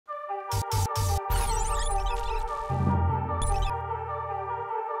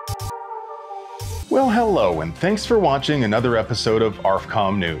Well, hello, and thanks for watching another episode of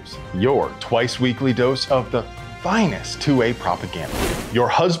ARFCOM News, your twice-weekly dose of the finest 2A propaganda. Your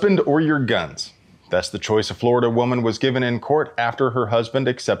husband or your guns? That's the choice a Florida woman was given in court after her husband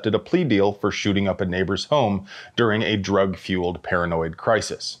accepted a plea deal for shooting up a neighbor's home during a drug-fueled paranoid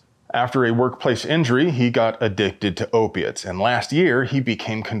crisis. After a workplace injury, he got addicted to opiates, and last year he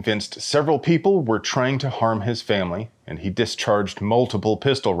became convinced several people were trying to harm his family, and he discharged multiple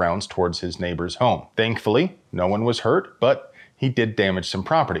pistol rounds towards his neighbor's home. Thankfully, no one was hurt, but he did damage some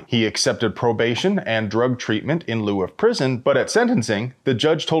property. He accepted probation and drug treatment in lieu of prison, but at sentencing, the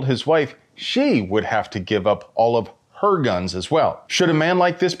judge told his wife she would have to give up all of her guns as well. Should a man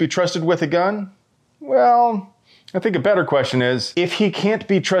like this be trusted with a gun? Well, I think a better question is, if he can't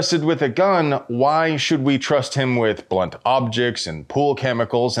be trusted with a gun, why should we trust him with blunt objects and pool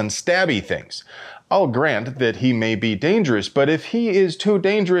chemicals and stabby things? I'll grant that he may be dangerous, but if he is too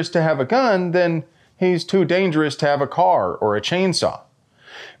dangerous to have a gun, then he's too dangerous to have a car or a chainsaw.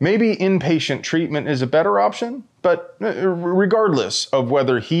 Maybe inpatient treatment is a better option, but regardless of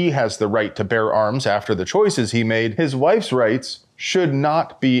whether he has the right to bear arms after the choices he made, his wife's rights should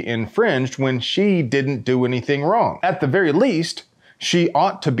not be infringed when she didn't do anything wrong. At the very least, she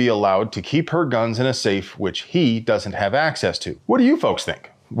ought to be allowed to keep her guns in a safe which he doesn't have access to. What do you folks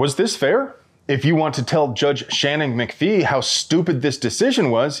think? Was this fair? If you want to tell Judge Shannon McPhee how stupid this decision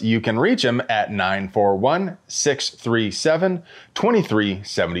was, you can reach him at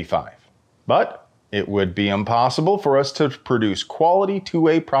 941-637-2375. But it would be impossible for us to produce quality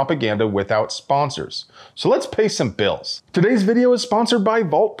 2A propaganda without sponsors. So let's pay some bills. Today's video is sponsored by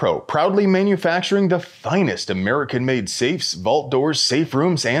Vault Pro, proudly manufacturing the finest American-made safes, vault doors, safe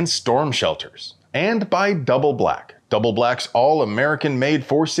rooms, and storm shelters. And by Double Black. Double Black's all-American-made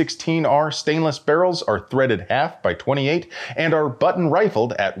 416R stainless barrels are threaded half by 28 and are button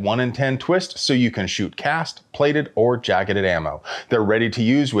rifled at 1 in 10 twist so you can shoot cast, plated, or jacketed ammo. They're ready to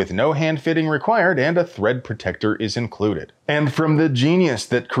use with no hand fitting required and a thread protector is included. And from the genius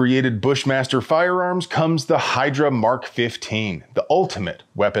that created Bushmaster firearms comes the Hydra Mark 15, the ultimate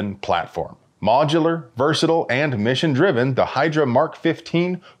weapon platform. Modular, versatile, and mission-driven, the Hydra Mark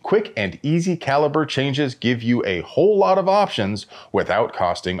 15 quick and easy caliber changes give you a whole lot of options without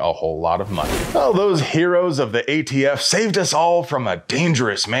costing a whole lot of money. Well, those heroes of the ATF saved us all from a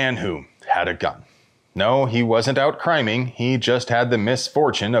dangerous man who had a gun. No, he wasn't out criming, he just had the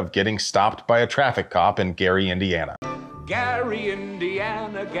misfortune of getting stopped by a traffic cop in Gary, Indiana. Gary,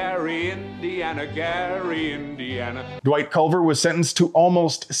 Indiana, Gary, Indiana, Gary, Indiana. Dwight Culver was sentenced to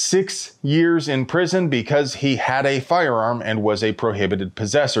almost 6 years in prison because he had a firearm and was a prohibited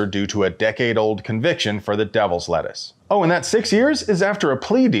possessor due to a decade-old conviction for the devil's lettuce. Oh, and that 6 years is after a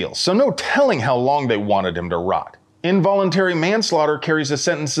plea deal, so no telling how long they wanted him to rot. Involuntary manslaughter carries a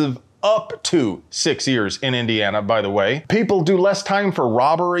sentence of up to 6 years in Indiana, by the way. People do less time for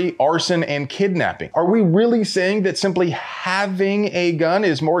robbery, arson, and kidnapping. Are we really saying that simply having a gun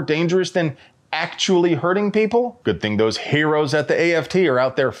is more dangerous than actually hurting people? Good thing those heroes at the AFT are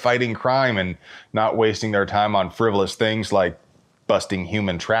out there fighting crime and not wasting their time on frivolous things like busting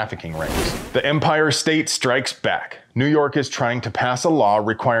human trafficking rings. The Empire State strikes back. New York is trying to pass a law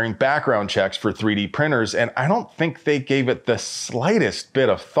requiring background checks for 3D printers, and I don't think they gave it the slightest bit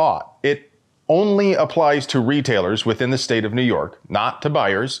of thought. It only applies to retailers within the state of New York, not to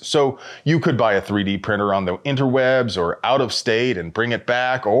buyers. So you could buy a 3D printer on the interwebs or out of state and bring it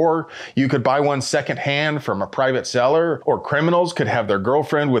back, or you could buy one secondhand from a private seller, or criminals could have their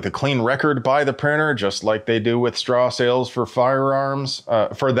girlfriend with a clean record buy the printer, just like they do with straw sales for firearms.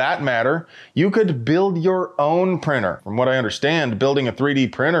 For that matter, you could build your own printer. From what I understand, building a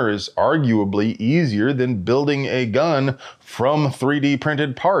 3D printer is arguably easier than building a gun from 3D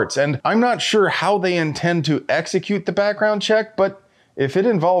printed parts. And I'm not sure how they intend to execute the background check, but if it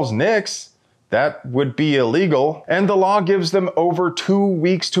involves nicks, that would be illegal. And the law gives them over 2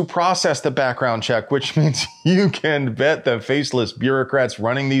 weeks to process the background check, which means you can bet the faceless bureaucrats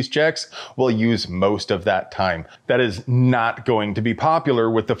running these checks will use most of that time. That is not going to be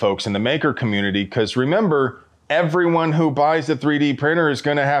popular with the folks in the maker community, because remember, everyone who buys a 3D printer is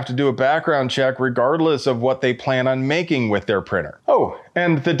going to have to do a background check regardless of what they plan on making with their printer. Oh,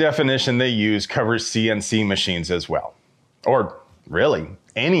 and the definition they use covers CNC machines as well. Or really,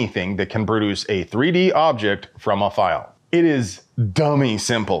 anything that can produce a 3D object from a file. It is dummy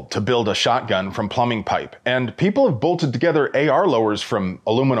simple to build a shotgun from plumbing pipe, and people have bolted together AR lowers from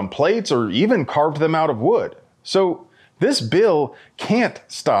aluminum plates or even carved them out of wood. So This bill can't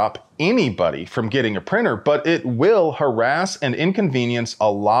stop anybody from getting a printer, but it will harass and inconvenience a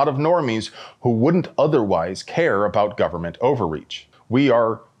lot of normies who wouldn't otherwise care about government overreach. We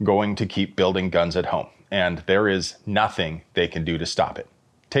are going to keep building guns at home, and there is nothing they can do to stop it.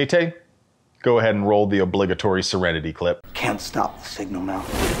 Tay-Tay, go ahead and roll the obligatory Serenity clip. Can't stop the signal now.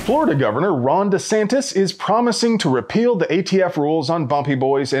 Florida Governor Ron DeSantis is promising to repeal the ATF rules on bumpy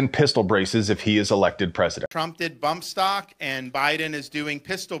boys and pistol braces if he is elected president. Trump did bump stock and Biden is doing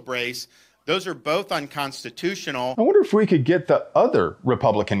pistol brace. Those are both unconstitutional. I wonder if we could get the other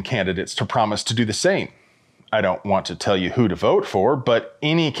Republican candidates to promise to do the same. I don't want to tell you who to vote for, but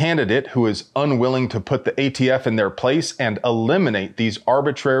any candidate who is unwilling to put the ATF in their place and eliminate these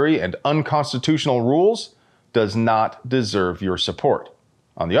arbitrary and unconstitutional rules does not deserve your support.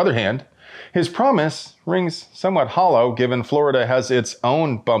 On the other hand, his promise rings somewhat hollow given Florida has its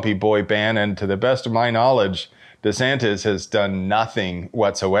own bumpy boy ban, and to the best of my knowledge, DeSantis has done nothing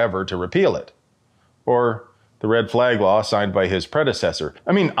whatsoever to repeal it. Or the red flag law signed by his predecessor.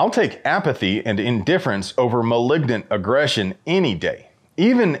 I mean, I'll take apathy and indifference over malignant aggression any day.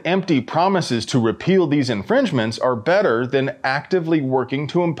 Even empty promises to repeal these infringements are better than actively working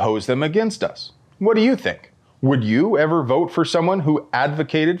to impose them against us. What do you think? Would you ever vote for someone who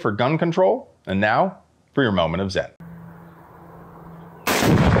advocated for gun control? And now, for your moment of Zen.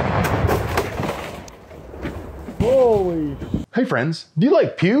 Holy. Hey friends, do you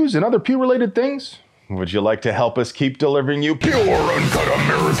like pews and other pew-related things? Would you like to help us keep delivering you pure, uncut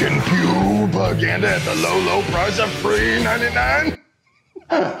American pew propaganda at the low, low price of $3.99?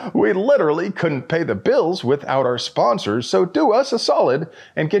 We literally couldn't pay the bills without our sponsors, so do us a solid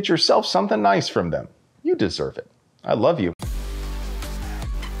and get yourself something nice from them. You deserve it. I love you.